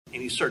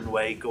any certain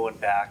way going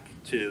back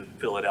to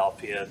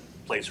Philadelphia,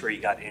 place where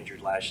you got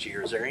injured last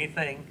year? Is there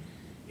anything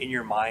in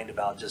your mind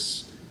about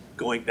just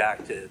going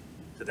back to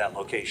that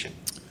location?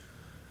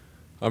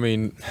 I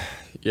mean,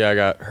 yeah, I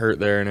got hurt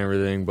there and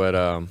everything, but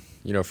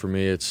for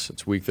me,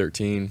 it's week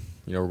 13.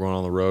 We're going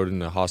on the road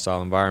in a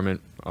hostile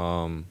environment.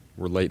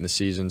 We're late in the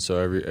season, so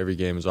every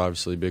game is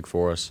obviously big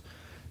for us,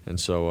 and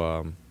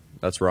so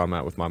that's where I'm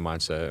at with my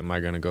mindset. Am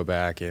I going to go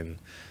back and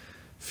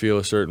feel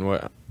a certain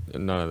way?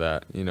 None of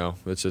that.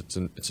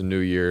 It's a new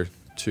year,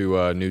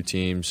 two new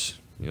teams.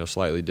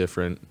 Slightly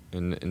different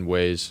in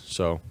ways.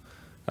 So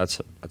that's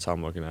how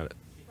I'm looking at it.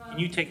 Can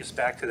you take us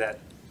back to that,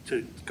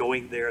 to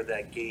going there,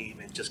 that game,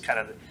 and just kind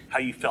of how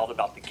you felt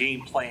about the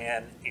game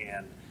plan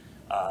and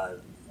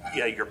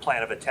your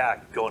plan of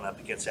attack going up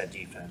against that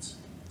defense?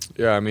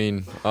 Yeah, I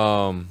mean,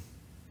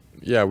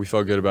 we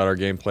felt good about our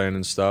game plan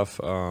and stuff.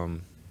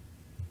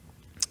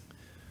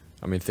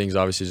 Things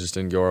obviously just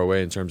didn't go our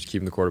way in terms of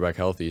keeping the quarterback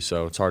healthy,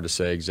 so it's hard to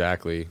say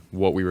exactly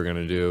what we were going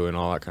to do and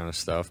all that kind of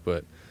stuff.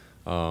 But,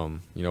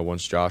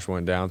 once Josh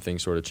went down,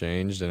 things sort of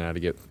changed and I had to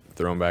get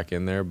thrown back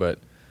in there. But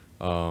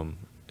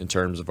in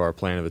terms of our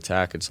plan of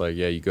attack, it's like,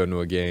 you go into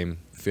a game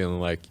feeling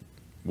like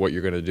what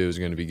you're going to do is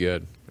going to be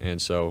good.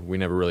 And so we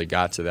never really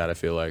got to that, I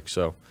feel like.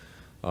 So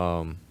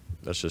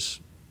that's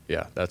just,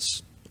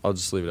 I'll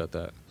just leave it at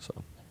that.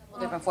 So.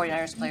 Different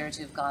 49ers players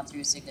who've gone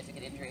through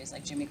significant injuries,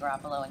 like Jimmy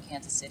Garoppolo in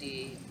Kansas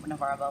City,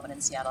 Navarro Bowman in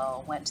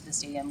Seattle, went to the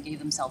stadium, gave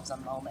themselves a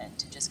moment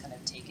to just kind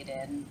of take it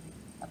in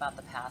about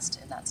the past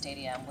in that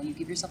stadium. Will you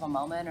give yourself a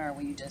moment, or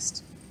will you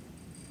just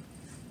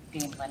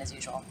game plan as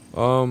usual?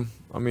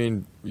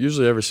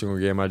 Usually every single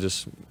game,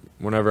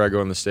 whenever I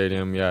go in the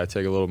stadium, I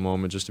take a little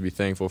moment just to be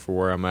thankful for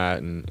where I'm at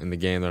and the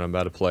game that I'm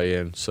about to play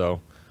in.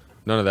 So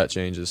none of that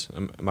changes.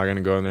 Am I going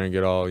to go in there and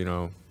get all,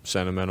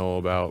 sentimental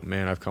about,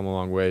 man, I've come a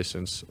long way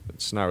since?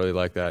 It's not really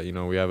like that.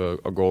 We have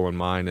a goal in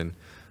mind, and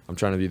I'm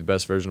trying to be the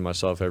best version of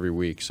myself every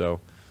week. So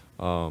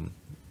am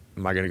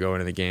I going to go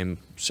into the game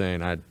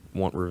saying I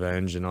want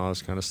revenge and all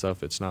this kind of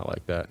stuff? It's not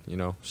like that,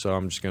 So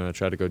I'm just going to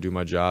try to go do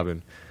my job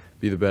and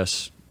be the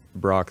best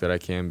Brock that I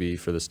can be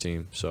for this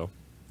team. So,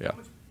 yeah.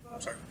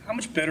 How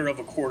much better of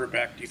a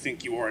quarterback do you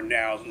think you are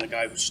now than the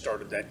guy who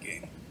started that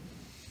game?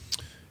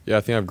 Yeah,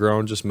 I think I've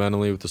grown just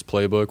mentally with this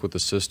playbook, with the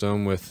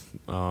system, with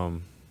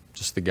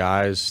just the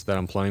guys that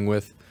I'm playing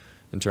with,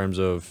 in terms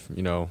of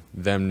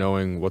them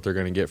knowing what they're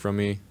going to get from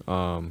me.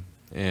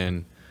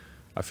 And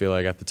I feel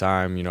like at the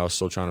time, I was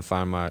still trying to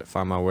find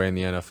my way in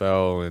the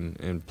NFL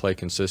and play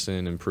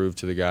consistent and prove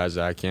to the guys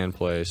that I can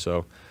play.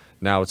 So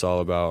now it's all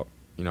about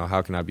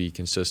how can I be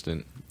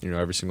consistent,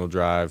 every single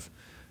drive,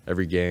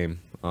 every game,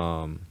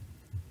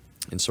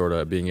 and sort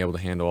of being able to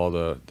handle all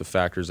the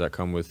factors that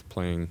come with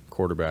playing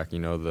quarterback.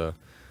 The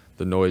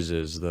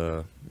noises,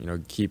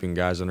 keeping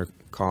guys under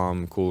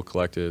calm, cool,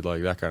 collected,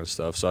 like that kind of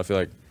stuff. So I feel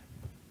like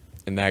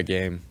in that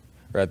game,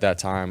 or at that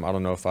time, I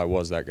don't know if I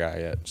was that guy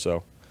yet.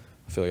 So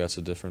I feel like that's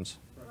the difference.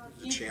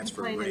 There's a chance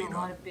for You've played rain. in a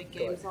lot of big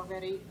games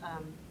already,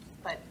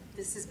 but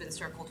this has been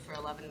circled for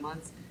 11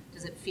 months.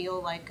 Does it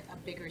feel like a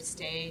bigger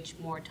stage,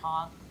 more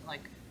talk,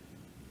 like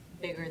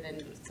bigger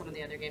than some of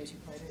the other games you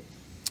played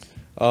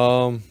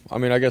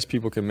in? I guess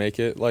people can make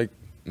it like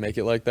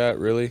that,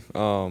 really.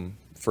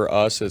 For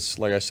us, it's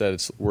like I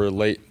said, we're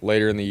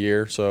later in the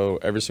year, so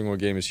every single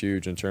game is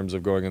huge in terms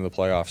of going into the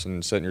playoffs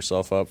and setting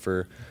yourself up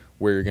for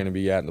where you're going to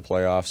be at in the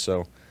playoffs.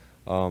 So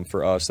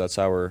for us, that's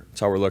how we're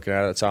looking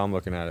at it. That's how I'm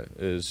looking at it.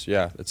 It's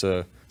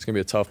going to be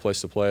a tough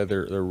place to play.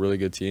 They're a really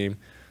good team.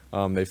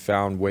 They've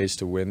found ways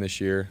to win this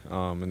year,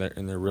 and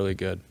they're really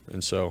good.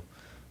 And so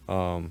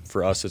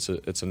for us,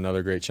 it's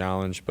another great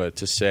challenge. But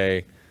to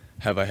say,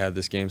 have I had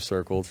this game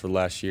circled for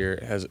last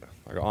year?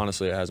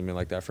 Honestly, it hasn't been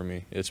like that for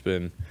me. It's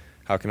been,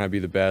 how can I be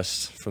the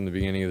best from the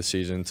beginning of the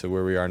season to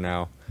where we are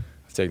now?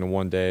 I've taken it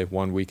one day,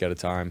 1 week at a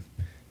time,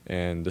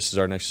 and this is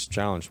our next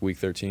challenge, Week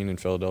 13 in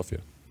Philadelphia.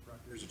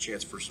 There's a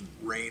chance for some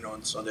rain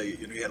on Sunday.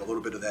 You had a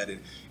little bit of that in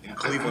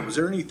Cleveland. Was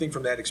there anything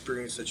from that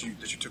experience that you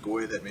took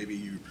away that maybe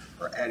you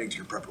are adding to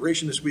your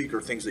preparation this week,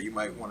 or things that you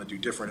might want to do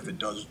different if it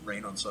does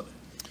rain on Sunday?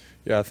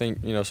 Yeah, I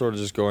think, sort of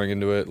just going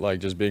into it, like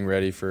just being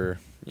ready for,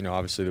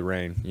 obviously the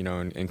rain.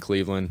 In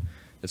Cleveland,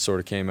 it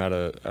sort of came out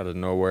of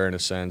nowhere in a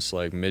sense,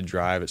 like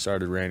mid-drive it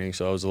started raining,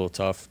 so it was a little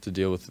tough to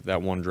deal with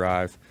that one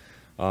drive.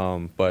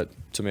 But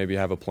to maybe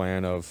have a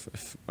plan of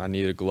if I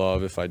need a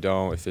glove, if I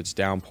don't, if it's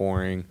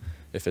downpouring,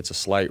 if it's a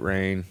slight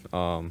rain,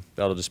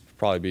 that'll just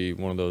probably be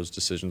one of those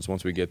decisions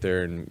once we get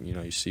there and,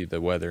 you see the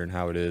weather and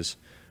how it is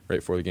right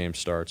before the game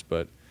starts.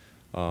 But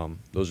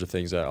those are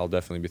things that I'll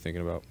definitely be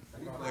thinking about.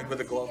 Played with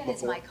a glove Weekend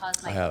is before? My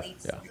Cosmic I have,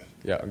 Cleats.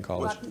 yeah, in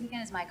college. Well, the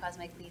weekend is My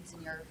Cosmic Cleats,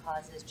 and your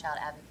cause is Child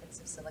Advocates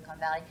of Silicon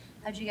Valley.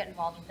 How did you get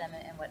involved with them,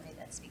 and what made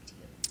that speak to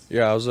you?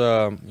 Yeah, I was,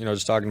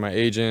 just talking to my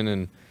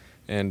agent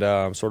and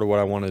sort of what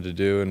I wanted to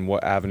do and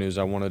what avenues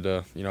I wanted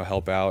to,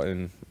 help out.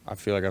 And I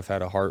feel like I've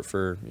had a heart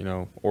for,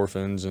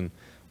 orphans and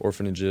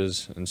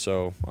orphanages. And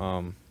so,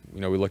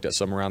 we looked at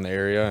some around the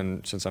area.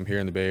 And since I'm here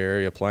in the Bay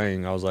Area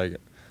playing, I was like,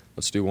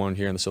 let's do one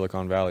here in the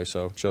Silicon Valley.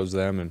 So chose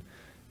them and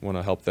want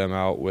to help them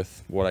out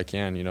with what I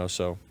can,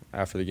 So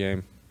after the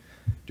game,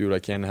 do what I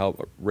can to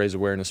help raise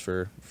awareness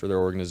for their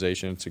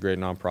organization. It's a great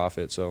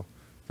nonprofit, so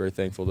very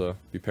thankful to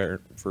be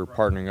for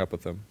partnering up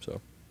with them.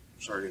 So.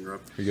 Sorry to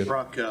interrupt. You're good.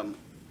 Brock, the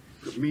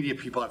media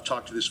people I've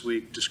talked to this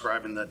week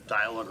describing the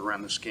dialogue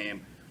around this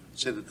game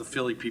say that the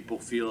Philly people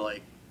feel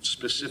like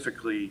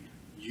specifically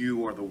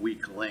you are the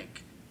weak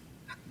link.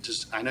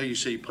 I know you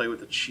say you play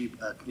with a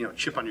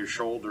chip on your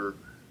shoulder.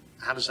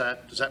 How does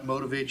that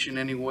motivate you in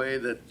any way?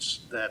 That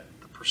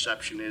the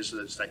perception is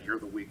that you're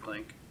the weak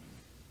link.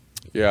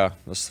 Yeah,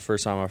 that's the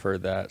first time I've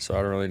heard that, so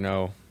I don't really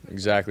know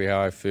exactly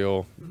how I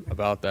feel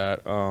about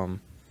that.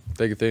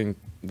 They could think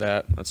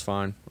that, that's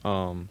fine.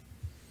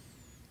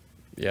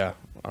 Yeah,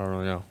 I don't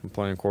really know. I'm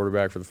playing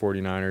quarterback for the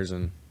 49ers,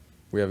 and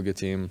we have a good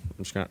team.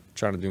 I'm just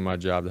trying to do my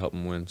job to help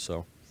them win,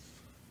 so,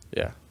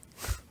 yeah.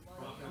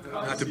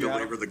 Not to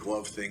belabor the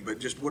glove thing, but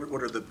just what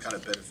are the kind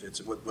of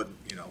benefits? What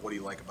do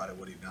you like about it?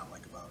 What do you not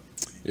like about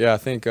it? Yeah, I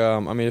think, I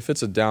mean, if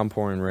it's a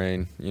downpouring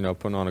rain,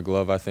 putting on a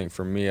glove, I think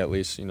for me at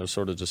least,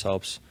 sort of just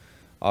helps.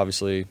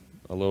 Obviously,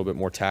 a little bit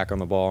more tack on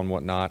the ball and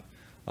whatnot.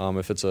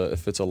 If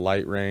it's a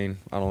light rain,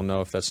 I don't know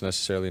if that's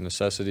necessarily a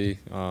necessity.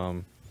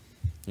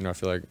 I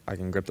feel like I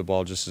can grip the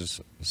ball just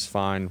as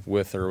fine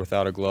with or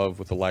without a glove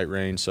with a light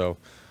rain. So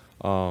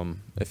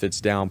if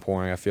it's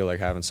downpouring, I feel like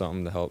having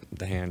something to help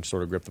the hand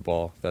sort of grip the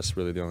ball. That's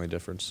really the only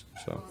difference.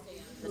 So.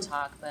 The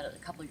talk, but a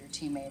couple of your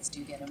teammates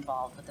do get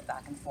involved with the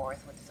back and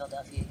forth with the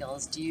Philadelphia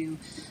Eagles. Do you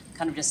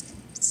kind of just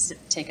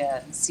take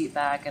a seat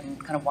back and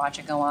kind of watch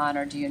it go on,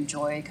 or do you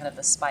enjoy kind of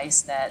the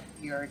spice that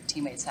your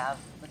teammates have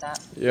with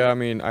that? Yeah, I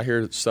mean, I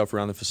hear stuff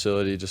around the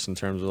facility just in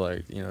terms of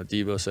like,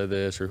 Debo said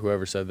this or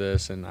whoever said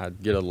this, and I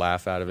get a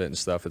laugh out of it and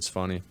stuff. It's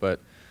funny,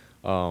 but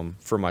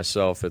for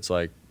myself, it's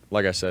like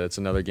I said, it's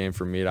another game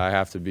for me. I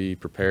have to be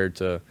prepared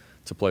to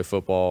play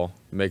football,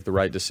 make the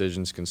right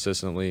decisions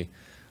consistently.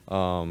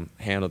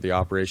 Handle the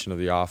operation of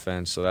the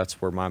offense, so that's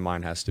where my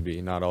mind has to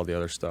be, not all the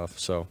other stuff.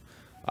 So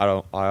I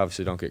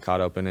obviously don't get caught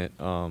up in it,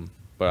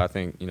 but I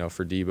think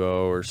for Debo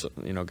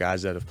or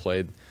guys that have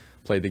played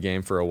the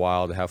game for a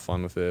while to have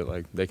fun with it,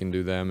 like they can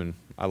do them, and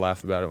I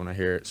laugh about it when I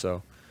hear it.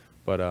 So,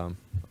 but I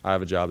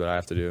have a job that I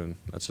have to do, and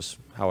that's just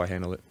how I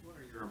handle it. What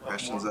are your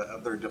impressions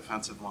of their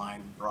defensive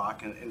line,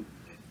 Brock? And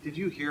did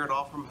you hear it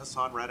all from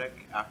Hassan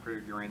Reddick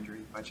after your injury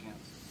by chance?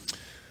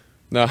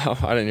 No,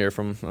 I didn't hear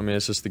from him. I mean,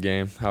 it's just the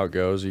game, how it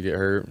goes. You get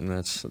hurt, and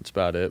that's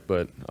about it.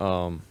 But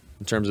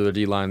in terms of the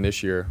D-line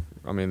this year,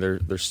 I mean,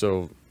 they're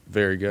still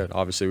very good.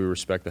 Obviously, we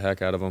respect the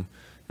heck out of them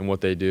and what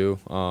they do.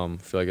 I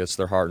feel like it's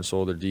their heart and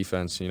soul, their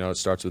defense. It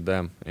starts with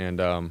them. And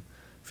I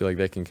feel like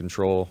they can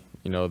control,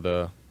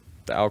 the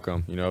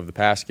outcome, of the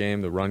pass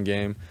game, the run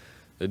game.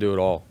 They do it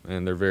all,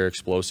 and they're very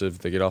explosive.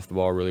 They get off the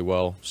ball really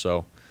well.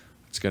 So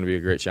it's going to be a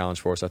great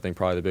challenge for us. I think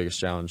probably the biggest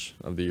challenge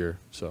of the year.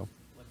 So.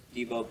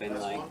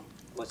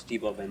 What's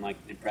Debo been like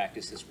in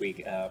practice this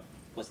week?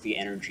 What's the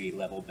energy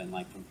level been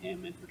like from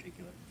him in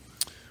particular?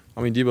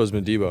 I mean, Debo's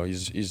been Debo.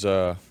 He's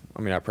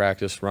at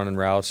practice, running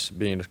routes,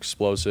 being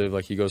explosive.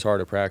 Like, he goes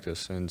hard at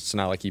practice, and it's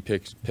not like he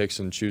picks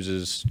and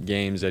chooses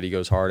games that he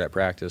goes hard at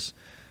practice.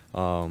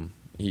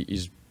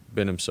 He's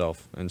been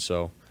himself, and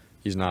so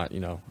he's not,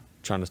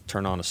 trying to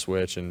turn on a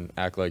switch and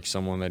act like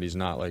someone that he's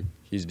not. Like,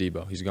 he's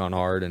Debo. He's gone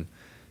hard,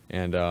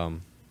 and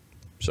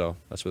so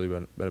that's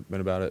really been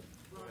about it.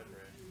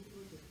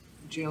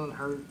 Jalen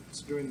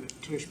Hurts doing the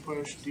tush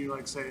push, do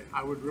you say,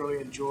 I would really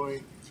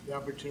enjoy the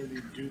opportunity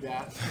to do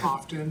that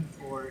often,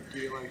 or do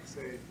you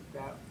say,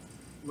 that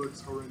looks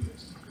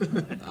horrendous?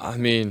 I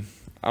mean,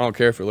 I don't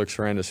care if it looks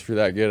horrendous. If you're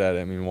that good at it,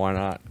 I mean, why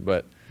not?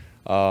 But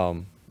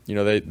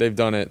they've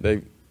done it.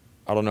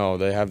 I don't know,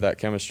 they have that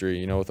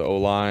chemistry, with the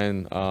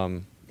O-line.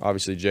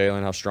 Obviously,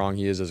 Jalen, how strong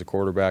he is as a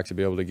quarterback to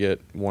be able to get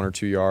 1 or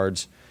 2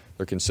 yards.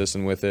 They're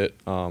consistent with it.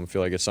 I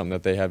feel like it's something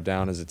that they have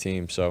down as a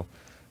team. So.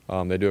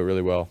 They do it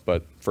really well,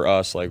 but for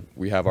us,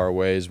 we have our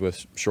ways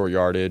with short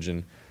yardage,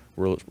 and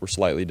we're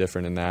slightly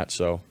different in that.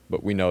 So,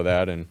 but we know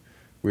that, and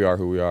we are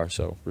who we are,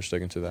 so we're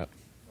sticking to that.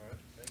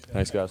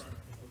 Thanks, guys.